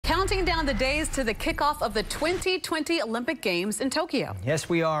counting down the days to the kickoff of the 2020 Olympic Games in Tokyo. Yes,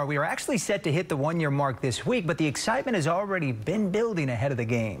 we are. We are actually set to hit the one-year mark this week, but the excitement has already been building ahead of the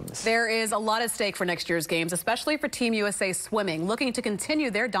Games. There is a lot at stake for next year's Games, especially for Team USA Swimming, looking to continue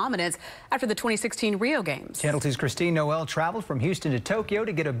their dominance after the 2016 Rio Games. Channel 2's Christine Noel traveled from Houston to Tokyo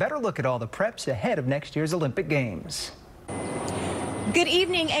to get a better look at all the preps ahead of next year's Olympic Games. Good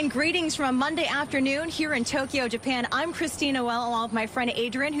evening and greetings from a Monday afternoon here in Tokyo, Japan. I'm Christine Noel along with my friend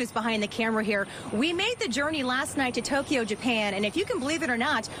Adrian, who's behind the camera here. We made the journey last night to Tokyo, Japan, and if you can believe it or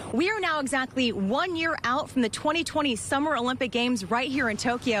not, we are now exactly 1 year out from the 2020 Summer Olympic Games right here in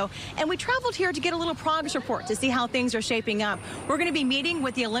Tokyo, and we traveled here to get a little progress report to see how things are shaping up. We're going to be meeting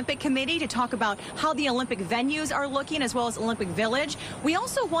with the Olympic Committee to talk about how the Olympic venues are looking, as well as Olympic Village. We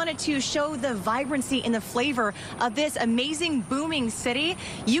also wanted to show the vibrancy and the flavor of this amazing, booming city.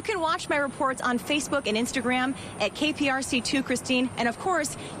 You can watch my reports on Facebook and Instagram at KPRC2 Christine, and of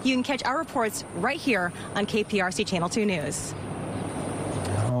course you can catch our reports right here on KPRC Channel 2 News.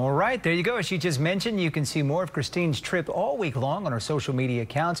 All right, there you go. As she just mentioned, you can see more of Christine's trip all week long on our social media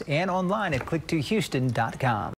accounts and online at click2houston.com.